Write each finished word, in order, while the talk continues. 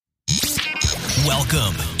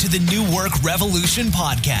Welcome to the New Work Revolution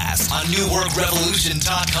podcast on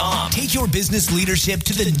newworkrevolution.com. Take your business leadership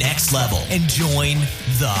to the next level and join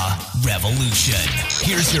the revolution.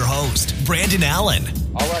 Here's your host, Brandon Allen.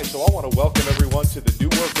 All right, so I want to welcome everyone to the New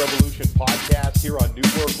Work Revolution podcast here on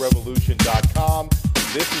newworkrevolution.com.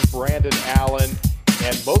 This is Brandon Allen,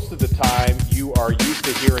 and most of the time you are used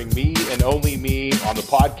to hearing me and only me on the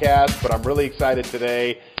podcast, but I'm really excited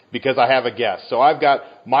today because I have a guest. So I've got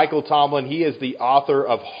Michael Tomlin. He is the author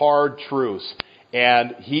of Hard Truths,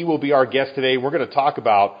 and he will be our guest today. We're going to talk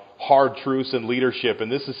about hard truths and leadership,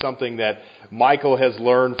 and this is something that Michael has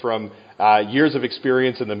learned from years of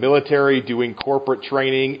experience in the military, doing corporate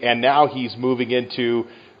training, and now he's moving into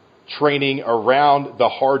training around the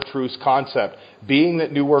hard truths concept. Being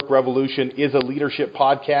that New Work Revolution is a leadership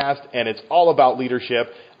podcast, and it's all about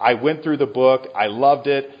leadership, I went through the book. I loved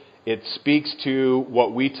it. It speaks to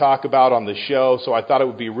what we talk about on the show, so I thought it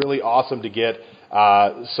would be really awesome to get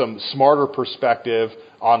some smarter perspective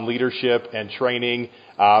on leadership and training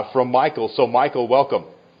from Michael. So, Michael, welcome.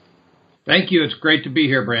 Thank you. It's great to be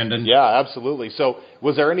here, Brandon. Yeah, absolutely. So,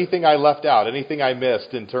 was there anything I left out, anything I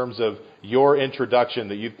missed in terms of your introduction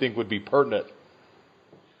that you think would be pertinent?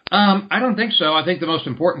 I don't think so. I think the most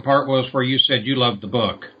important part was where you said you loved the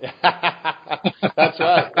book. That's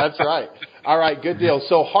right. That's right. All right, good deal.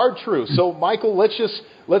 So hard truths. So Michael,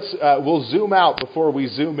 we'll zoom out before we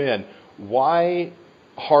zoom in. Why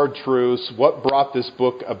hard truths? What brought this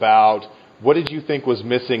book about? What did you think was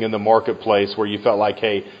missing in the marketplace where you felt like,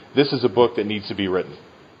 hey, this is a book that needs to be written?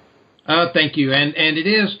 Thank you. And it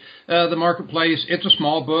is the marketplace. It's a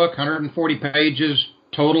small book, 140 pages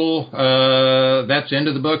total. That's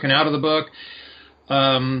into the book and out of the book.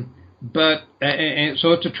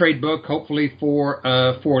 So it's a trade book, hopefully for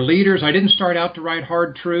leaders. I didn't start out to write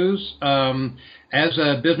hard truths. As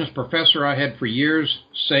a business professor, I had for years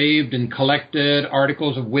saved and collected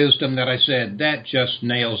articles of wisdom that I said, that just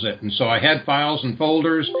nails it. And so I had files and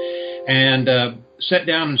folders and sat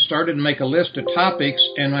down and started to make a list of topics.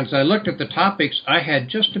 And as I looked at the topics, I had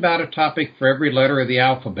just about a topic for every letter of the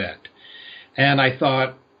alphabet. And I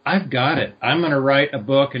thought, I've got it. I'm going to write a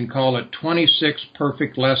book and call it 26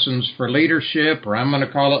 Perfect Lessons for Leadership, or I'm going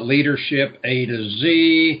to call it Leadership A to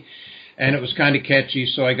Z. And it was kind of catchy,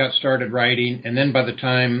 so I got started writing. And then by the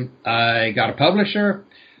time I got a publisher,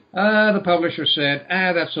 the publisher said,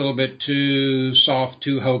 that's a little bit too soft,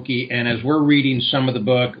 too hokey. And as we're reading some of the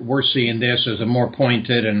book, we're seeing this as a more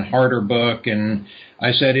pointed and harder book. And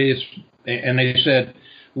I said, they said,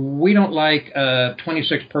 we don't like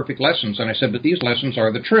 26 perfect lessons. And I said, but these lessons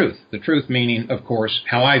are the truth. The truth meaning, of course,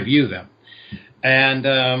 how I view them. And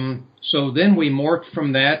so then we morphed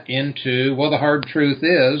from that into, the hard truth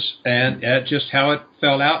is, and just how it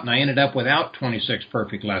fell out. And I ended up without 26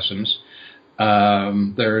 perfect lessons.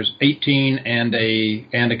 There's 18 and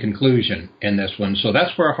a conclusion in this one. So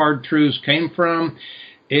that's where hard truths came from.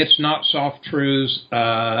 It's not soft truths,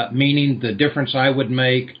 meaning the difference I would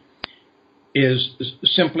make is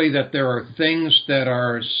simply that there are things that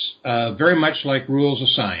are very much like rules of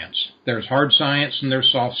science. There's hard science and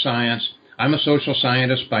there's soft science. I'm a social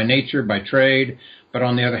scientist by nature, by trade, but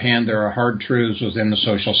on the other hand, there are hard truths within the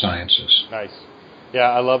social sciences. Nice. Yeah,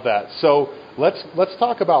 I love that. So let's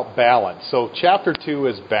talk about balance. So chapter 2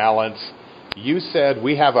 is balance. You said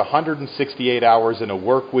we have 168 hours in a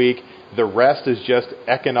work week. The rest is just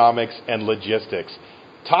economics and logistics.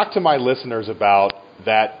 Talk to my listeners about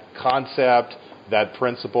that concept, that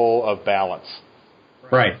principle of balance.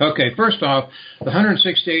 Right. Okay. First off, the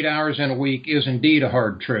 168 hours in a week is indeed a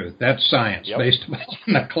hard truth. That's science based on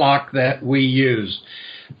the clock that we use.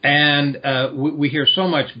 And we hear so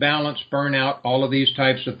much balance, burnout, all of these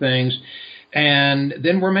types of things. And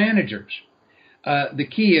then we're managers. The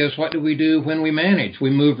key is, what do we do when we manage? We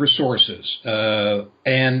move resources.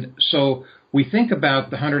 And so we think about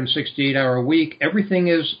the 168-hour week. Everything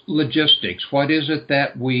is logistics. What is it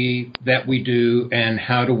that we do, and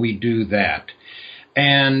how do we do that?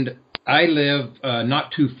 And I live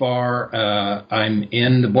not too far. I'm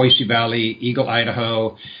in the Boise Valley, Eagle,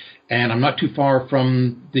 Idaho, and I'm not too far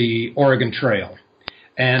from the Oregon Trail.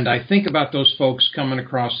 And I think about those folks coming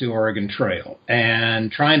across the Oregon Trail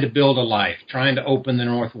and trying to build a life, trying to open the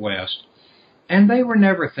Northwest. And they were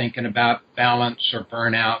never thinking about balance or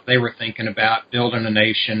burnout. They were thinking about building a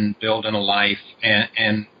nation, building a life.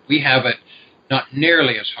 And we have it not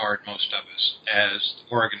nearly as hard, most of us, as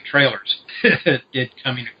the Oregon Trailers did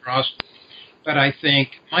coming across. But I think,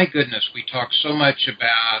 my goodness, we talk so much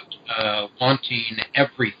about wanting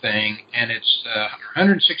everything, and it's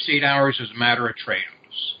 168 hours is a matter of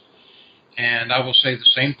trade-offs. And I will say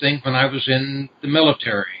the same thing when I was in the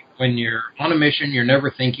military. When you're on a mission, you're never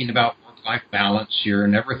thinking about work-life balance. You're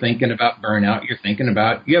never thinking about burnout. You're thinking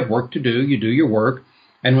about you have work to do. You do your work.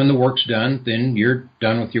 And when the work's done, then you're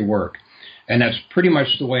done with your work. And that's pretty much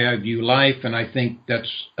the way I view life, and I think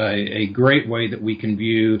that's a great way that we can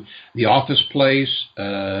view the office place,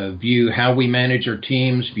 view how we manage our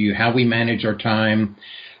teams, view how we manage our time,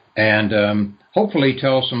 and hopefully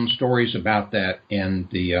tell some stories about that in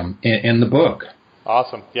the book.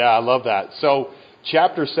 Awesome. Yeah, I love that. So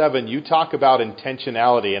Chapter 7, you talk about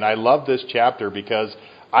intentionality, and I love this chapter because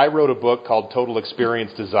I wrote a book called Total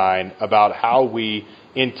Experience Design about how we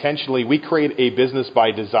create a business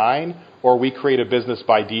by design or we create a business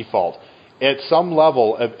by default. At some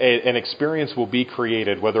level, an experience will be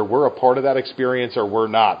created, whether we're a part of that experience or we're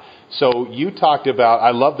not. So you talked about,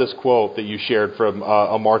 I love this quote that you shared from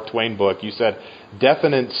a Mark Twain book. You said,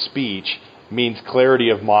 definite speech means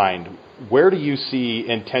clarity of mind. Where do you see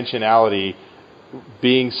intentionality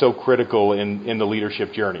being so critical in the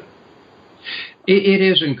leadership journey? It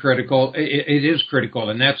is critical. It is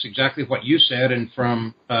critical, and that's exactly what you said. And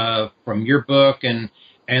from your book and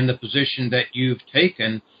the position that you've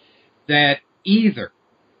taken, that either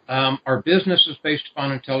our business is based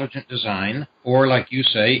upon intelligent design, or like you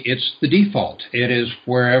say, it's the default. It is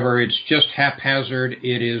wherever it's just haphazard.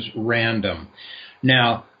 It is random.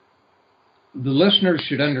 Now, the listeners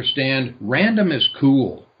should understand random is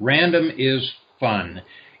cool. Random is fun.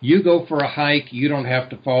 You go for a hike, you don't have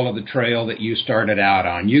to follow the trail that you started out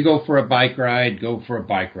on. You go for a bike ride, go for a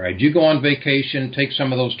bike ride. You go on vacation, take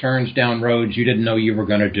some of those turns down roads you didn't know you were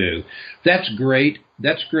going to do. That's great.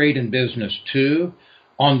 That's great in business too.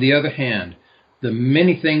 On the other hand, the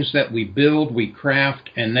many things that we build, we craft,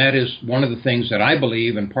 and that is one of the things that I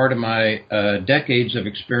believe, and part of my decades of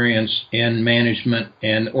experience in management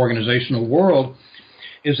and organizational world,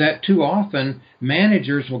 is that too often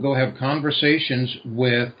managers will go have conversations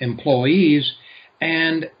with employees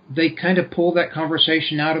and they kind of pull that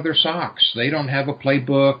conversation out of their socks. They don't have a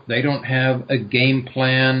playbook. They don't have a game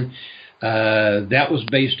plan. That was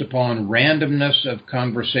based upon randomness of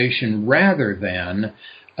conversation rather than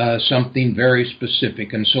something very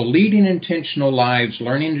specific. And so leading intentional lives,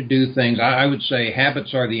 learning to do things, I would say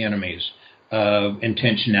habits are the enemies of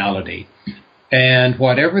intentionality. And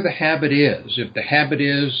whatever the habit is, if the habit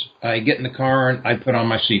is I get in the car and I put on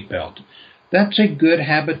my seatbelt, that's a good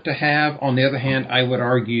habit to have. On the other hand, I would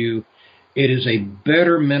argue it is a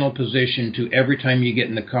better mental position to every time you get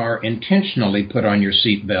in the car intentionally put on your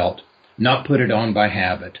seatbelt, not put it on by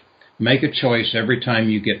habit. Make a choice every time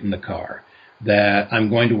you get in the car that I'm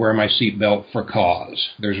going to wear my seatbelt for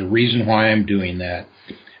cause. There's a reason why I'm doing that.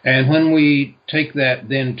 And when we take that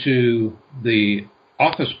then to the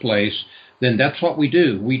office place, then that's what we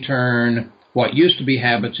do. We turn what used to be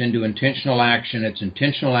habits into intentional action. It's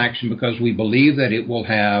intentional action because we believe that it will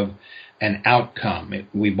have an outcome.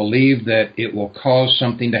 We believe that it will cause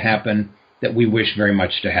something to happen that we wish very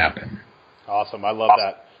much to happen. Awesome. I love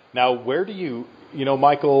that. Now, where do you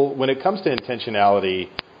Michael, when it comes to intentionality,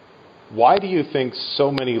 why do you think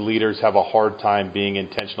so many leaders have a hard time being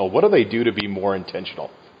intentional? What do they do to be more intentional?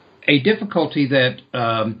 A difficulty that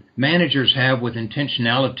managers have with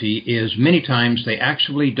intentionality is many times they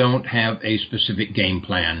actually don't have a specific game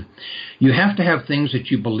plan. You have to have things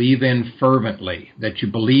that you believe in fervently, that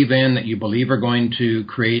you believe are going to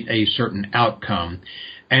create a certain outcome.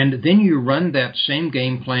 And then you run that same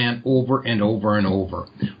game plan over and over and over.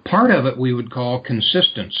 Part of it we would call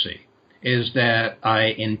consistency, is that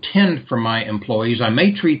I intend for my employees, I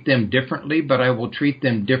may treat them differently, but I will treat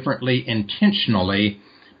them differently intentionally,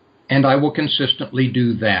 and I will consistently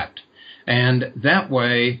do that. And that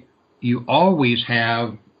way, you always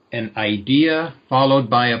have an idea followed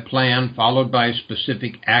by a plan, followed by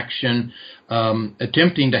specific action,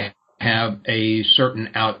 attempting to have a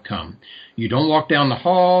certain outcome. You don't walk down the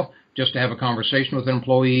hall just to have a conversation with an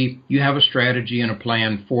employee. You have a strategy and a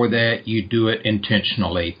plan for that. You do it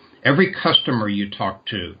intentionally. Every customer you talk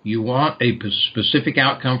to, you want a specific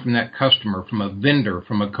outcome from that customer, from a vendor,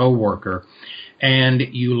 from a coworker. And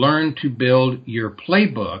you learn to build your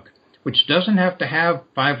playbook, which doesn't have to have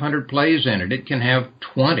 500 plays in it. It can have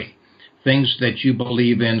 20 things that you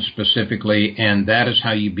believe in specifically, and that is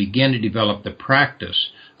how you begin to develop the practice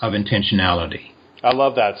of intentionality. I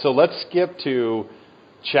love that. So let's skip to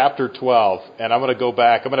Chapter 12, and I'm going to go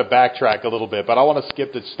back. I'm going to backtrack a little bit, but I want to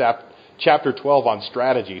skip to Chapter 12 on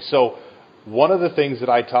strategy. So one of the things that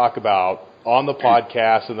I talk about on the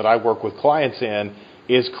podcast and that I work with clients in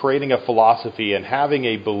is creating a philosophy and having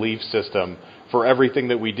a belief system for everything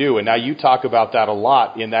that we do. And now you talk about that a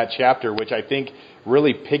lot in that chapter, which I think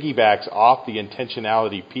really piggybacks off the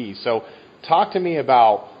intentionality piece. So talk to me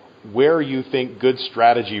about where you think good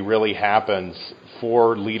strategy really happens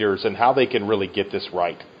for leaders and how they can really get this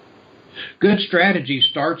right. Good strategy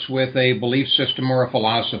starts with a belief system or a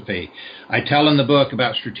philosophy. I tell in the book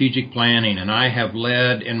about strategic planning, and I have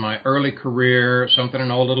led in my early career, something I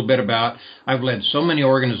know a little bit about, I've led so many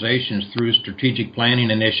organizations through strategic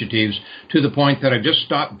planning initiatives to the point that I just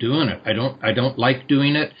stopped doing it. I don't like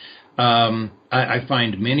doing it. I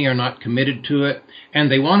find many are not committed to it,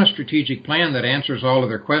 and they want a strategic plan that answers all of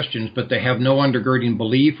their questions, but they have no undergirding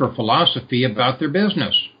belief or philosophy about their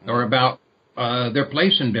business or about their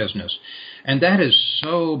place in business. And that is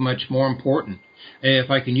so much more important.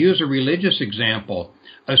 If I can use a religious example,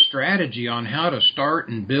 a strategy on how to start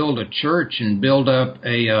and build a church and build up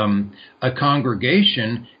a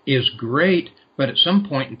congregation is great, but at some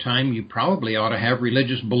point in time you probably ought to have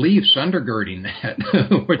religious beliefs undergirding that,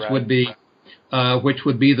 which right. would be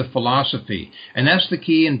the philosophy. And that's the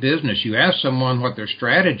key in business. You ask someone what their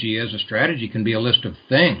strategy is. A strategy can be a list of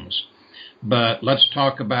things. But let's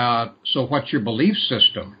talk about, so what's your belief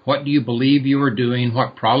system? What do you believe you are doing?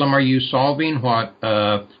 What problem are you solving? What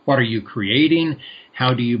are you creating?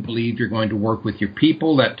 How do you believe you're going to work with your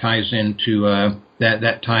people? That ties into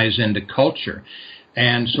that ties into culture.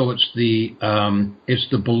 And so it's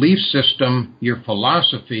the belief system, your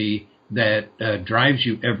philosophy that drives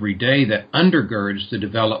you every day, that undergirds the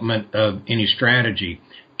development of any strategy.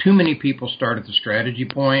 Too many people start at the strategy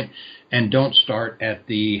point and don't start at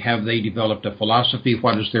the have they developed a philosophy,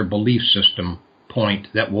 what is their belief system point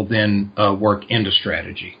that will then work into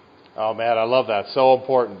strategy. Oh, man, I love that. So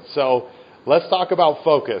important. So let's talk about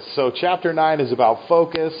focus. So chapter 9 is about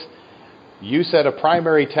focus. You said a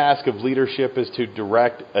primary task of leadership is to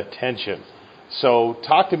direct attention. So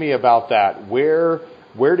talk to me about that. Where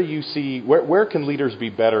do you see, where can leaders be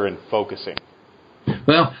better in focusing?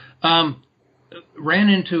 Well, ran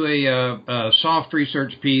into a soft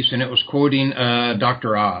research piece, and it was quoting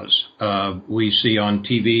Dr. Oz. We see on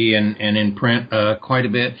TV and in print quite a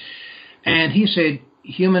bit. And he said,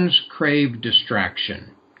 humans crave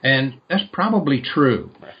distraction. And that's probably true.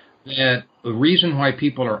 That the reason why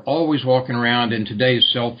people are always walking around in today's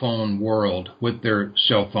cell phone world with their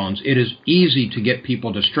cell phones, it is easy to get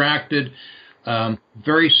people distracted.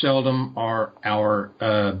 Very seldom are our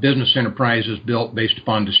business enterprises built based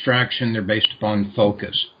upon distraction. They're based upon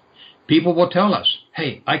focus. People will tell us,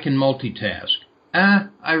 hey, I can multitask. I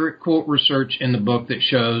quote research in the book that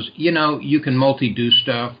shows, you can multi-do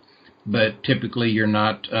stuff, but typically you're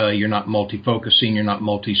not multi-focusing, you're not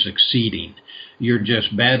multi-succeeding. You're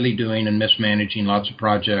just badly doing and mismanaging lots of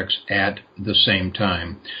projects at the same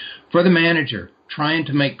time. For the manager, trying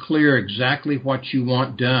to make clear exactly what you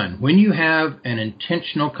want done. When you have an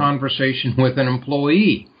intentional conversation with an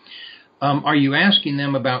employee, are you asking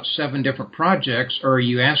them about 7 different projects, or are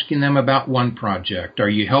you asking them about one project? Are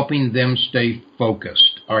you helping them stay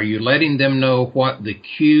focused? Are you letting them know what the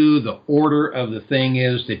cue, the order of the thing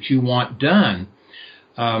is that you want done?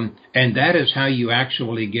 And that is how you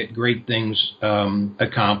actually get great things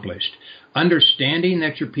accomplished. Understanding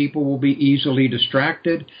that your people will be easily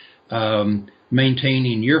distracted,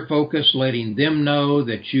 maintaining your focus, letting them know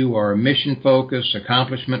that you are mission-focused,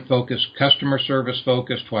 accomplishment-focused, customer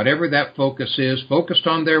service-focused, whatever that focus is, focused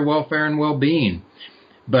on their welfare and well-being,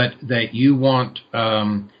 but that you want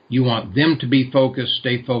them to be focused,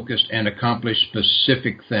 stay focused, and accomplish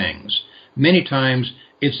specific things. Many times,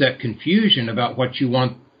 it's that confusion about what you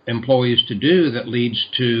want employees to do that leads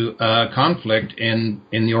to conflict in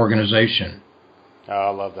the organization. Oh, I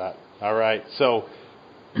love that. All right. So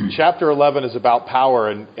chapter 11 is about power,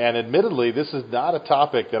 and admittedly, this is not a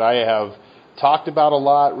topic that I have talked about a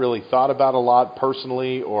lot, really thought about a lot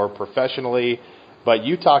personally or professionally, but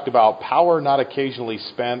you talked about power not occasionally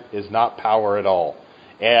spent is not power at all.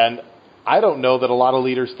 And I don't know that a lot of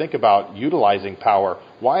leaders think about utilizing power.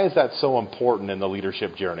 Why is that so important in the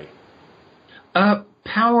leadership journey?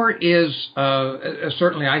 Power is,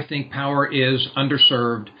 certainly I think power is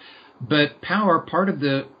underserved. But power, part of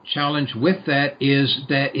the challenge with that is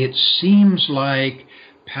that it seems like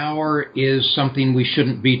power is something we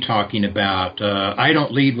shouldn't be talking about. I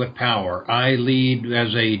don't lead with power. I lead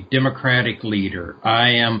as a democratic leader. I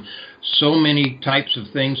am so many types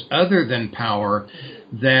of things other than power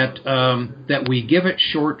that we give it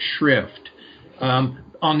short shrift.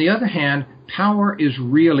 On the other hand, power is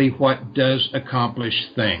really what does accomplish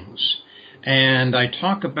things. And I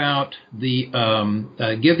talk about give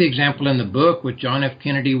the example in the book with John F.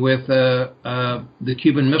 Kennedy with the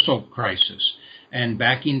Cuban Missile Crisis and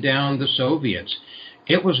backing down the Soviets.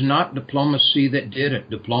 It was not diplomacy that did it.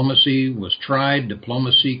 Diplomacy was tried.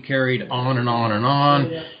 Diplomacy carried on and on and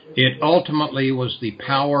on. It ultimately was the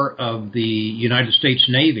power of the United States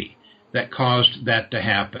Navy that caused that to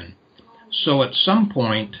happen. So at some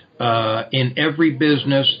point in every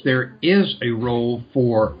business, there is a role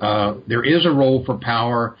for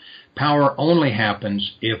power. Power only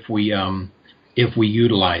happens if we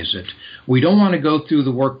utilize it. We don't want to go through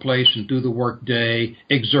the workplace and through the workday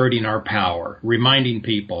exerting our power, reminding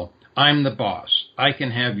people, I'm the boss. I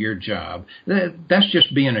can have your job. That's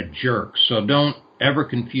just being a jerk. So don't ever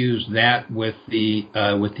confuse that with the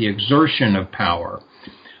exertion of power.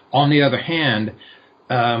 On the other hand,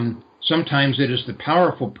 sometimes it is the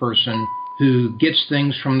powerful person who gets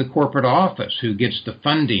things from the corporate office, who gets the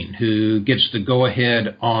funding, who gets the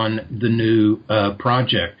go-ahead on the new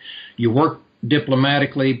project. You work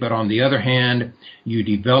diplomatically, but on the other hand, you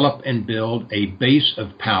develop and build a base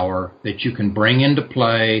of power that you can bring into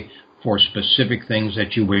play for specific things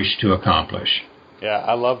that you wish to accomplish. Yeah,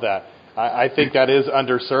 I love that. I think that is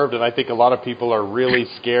underserved, and I think a lot of people are really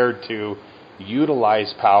scared to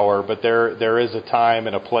utilize power, but there is a time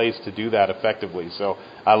and a place to do that effectively. So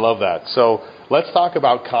I love that. So let's talk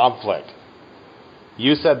about conflict.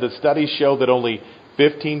 You said that studies show that only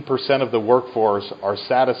 15% of the workforce are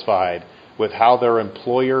satisfied with how their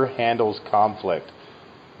employer handles conflict.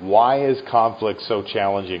 Why is conflict so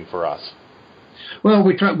challenging for us? Well,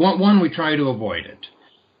 we try to avoid it.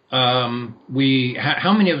 How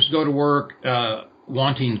many of us go to work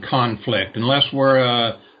wanting conflict, unless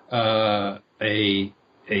we're a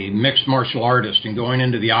mixed martial artist and going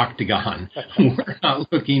into the octagon? We're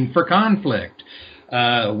not looking for conflict.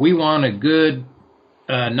 We want a good,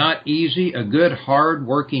 not easy, a good hard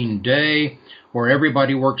working day where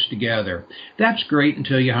everybody works together. That's great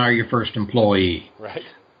until you hire your first employee. Right.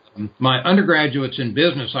 My undergraduates in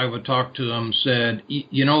business, I would talk to them, said,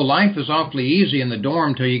 life is awfully easy in the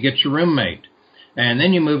dorm till you get your roommate. And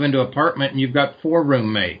then you move into an apartment and you've got 4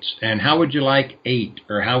 roommates. And how would you like 8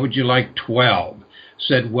 or how would you like 12?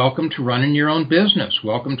 Said, welcome to running your own business.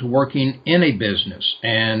 Welcome to working in a business.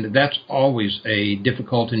 And that's always a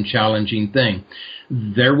difficult and challenging thing.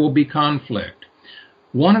 There will be conflict.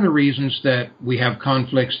 One of the reasons that we have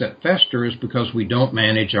conflicts that fester is because we don't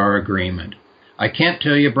manage our agreement. I can't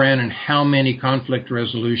tell you, Brandon, how many conflict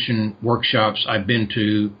resolution workshops I've been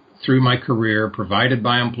to through my career, provided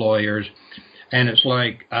by employers, and it's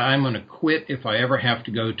like I'm going to quit if I ever have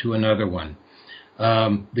to go to another one.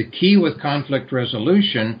 The key with conflict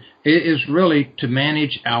resolution is really to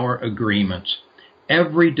manage our agreements.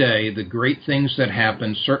 Every day, the great things that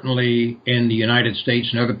happen, certainly in the United States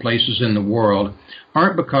and other places in the world,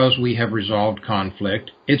 aren't because we have resolved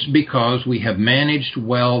conflict. It's because we have managed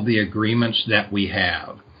well the agreements that we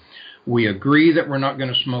have. We agree that we're not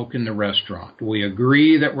going to smoke in the restaurant. We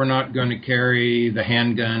agree that we're not going to carry the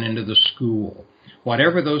handgun into the school.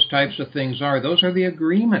 Whatever those types of things are, those are the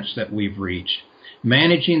agreements that we've reached.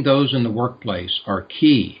 Managing those in the workplace are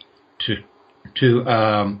key to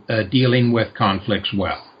dealing with conflicts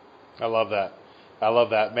well. I love that.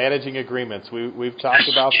 Managing agreements. We've talked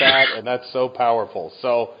about that, and that's so powerful.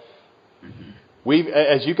 So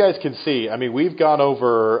as you guys can see, we've gone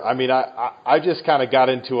over, I just kind of got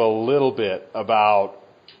into a little bit about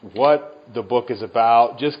what the book is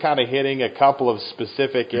about, just kind of hitting a couple of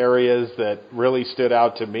specific areas that really stood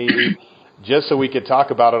out to me, just so we could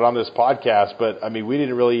talk about it on this podcast. But, we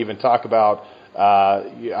didn't really even talk about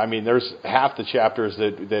there's half the chapters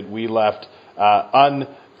that we left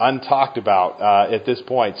untalked about at this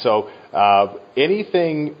point. So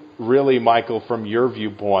anything really, Michael, from your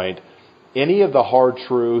viewpoint, any of the hard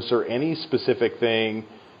truths or any specific thing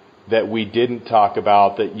that we didn't talk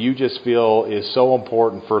about that you just feel is so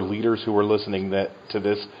important for leaders who are listening to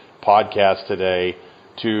this podcast today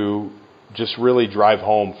to just really drive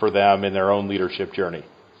home for them in their own leadership journey?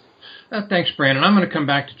 Thanks, Brandon. I'm going to come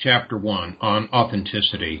back to Chapter 1 on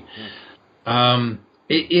authenticity.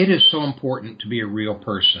 It is so important to be a real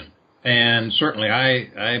person. And certainly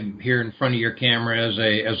I'm here in front of your camera as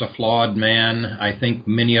a flawed man. I think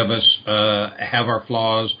many of us have our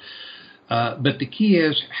flaws. But the key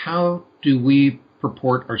is, how do we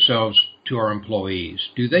purport ourselves to our employees?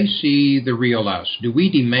 Do they see the real us? Do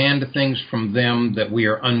we demand things from them that we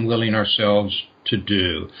are unwilling ourselves to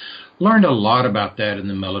do? Learned a lot about that in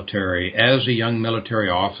the military. As a young military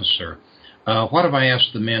officer, what have I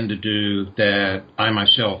asked the men to do that I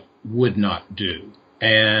myself would not do?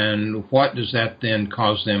 And what does that then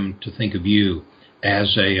cause them to think of you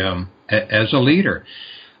as a leader?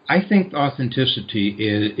 I think authenticity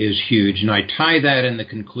is huge, and I tie that in the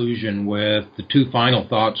conclusion with the 2 final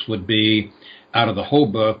thoughts would be out of the whole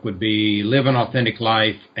book would be live an authentic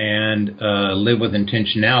life and live with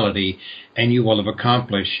intentionality, and you will have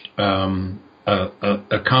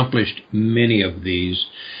accomplished many of these.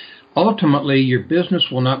 Ultimately, your business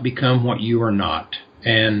will not become what you are not.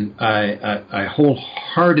 And I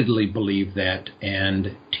wholeheartedly believe that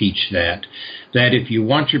and teach that if you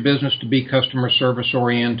want your business to be customer service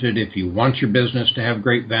oriented, if you want your business to have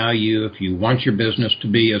great value, if you want your business to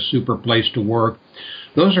be a super place to work,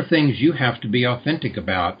 those are things you have to be authentic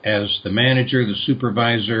about as the manager, the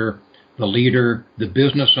supervisor, the leader, the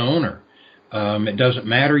business owner. It doesn't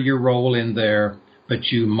matter your role in there, but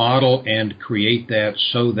you model and create that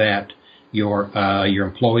so that your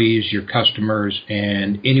employees, your customers,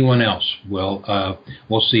 and anyone else will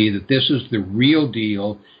see that this is the real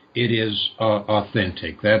deal. It is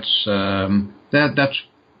authentic. That's one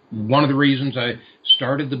of the reasons I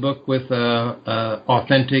started the book with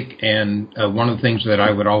authentic, and one of the things that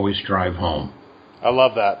I would always drive home. I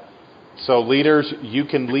love that. So leaders, you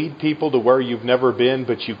can lead people to where you've never been,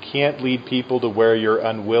 but you can't lead people to where you're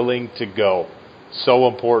unwilling to go. So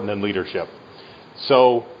important in leadership.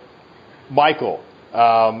 So Michael,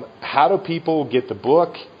 how do people get the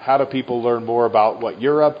book? How do people learn more about what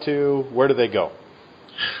you're up to? Where do they go?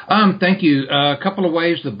 Thank you. A couple of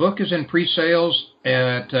ways. The book is in pre-sales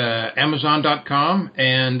at Amazon.com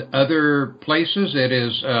and other places. It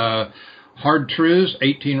is Hard Truths,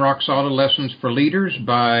 18 Rock Solid Lessons for Leaders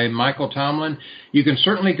by Michael Tomlin. You can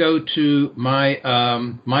certainly go to my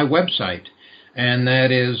website, and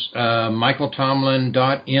that is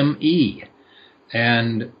michaeltomlin.me.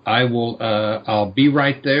 And I'll be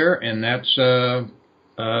right there, and that's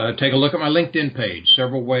take a look at my LinkedIn page.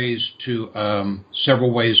 Several ways to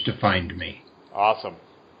find me. Awesome,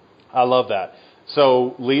 I love that.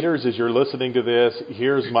 So, leaders, as you're listening to this,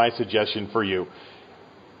 here's my suggestion for you.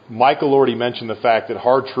 Michael already mentioned the fact that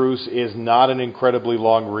Hard Truths is not an incredibly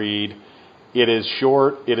long read. It is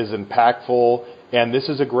short. It is impactful. And this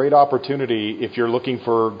is a great opportunity if you're looking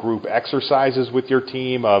for group exercises with your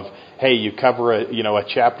team of, hey, you cover a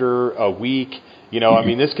chapter a week.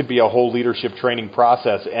 This could be a whole leadership training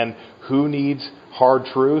process. And who needs Hard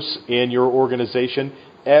Truths in your organization?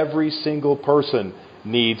 Every single person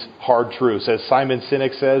needs Hard Truths. As Simon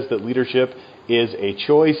Sinek says, that leadership is a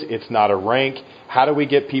choice. It's not a rank. How do we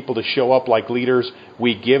get people to show up like leaders?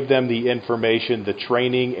 We give them the information, the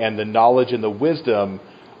training, and the knowledge and the wisdom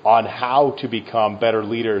on how to become better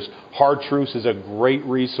leaders. Hard Truths is a great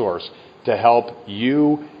resource to help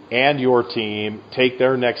you and your team take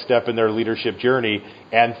their next step in their leadership journey.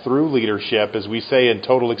 And through leadership, as we say in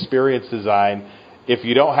Total Experience Design, if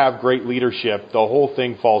you don't have great leadership, the whole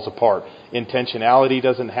thing falls apart. Intentionality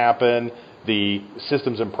doesn't happen. The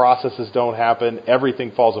systems and processes don't happen.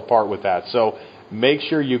 Everything falls apart with that. So make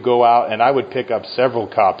sure you go out, and I would pick up several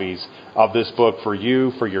copies of this book for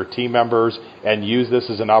you, for your team members, and use this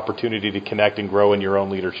as an opportunity to connect and grow in your own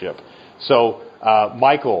leadership. So,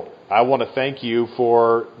 Michael, I want to thank you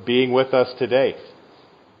for being with us today.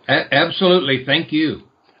 Absolutely. Thank you.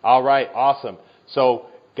 All right. Awesome. So,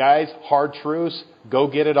 guys, Hard Truths, go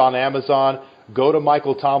get it on Amazon. Go to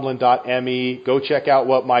michaeltomlin.me. Go check out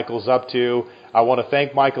what Michael's up to. I want to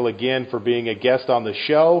thank Michael again for being a guest on the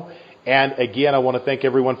show. And again, I want to thank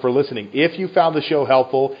everyone for listening. If you found the show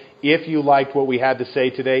helpful, if you liked what we had to say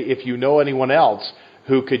today, if you know anyone else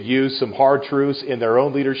who could use some Hard Truths in their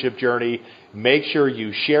own leadership journey, make sure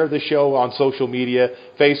you share the show on social media,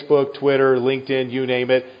 Facebook, Twitter, LinkedIn, you name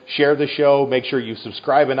it. Share the show. Make sure you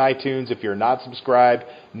subscribe in iTunes if you're not subscribed.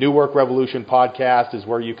 New Work Revolution Podcast is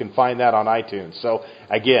where you can find that on iTunes. So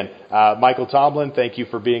again, Michael Tomlin, thank you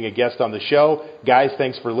for being a guest on the show. Guys,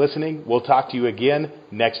 thanks for listening. We'll talk to you again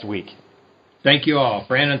next week. Thank you all.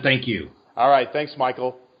 Brandon, thank you. All right. Thanks,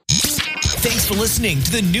 Michael. Thanks for listening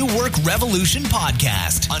to the New Work Revolution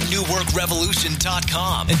podcast on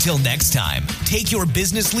newworkrevolution.com. Until next time, take your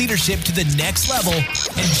business leadership to the next level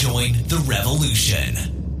and join the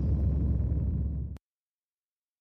revolution.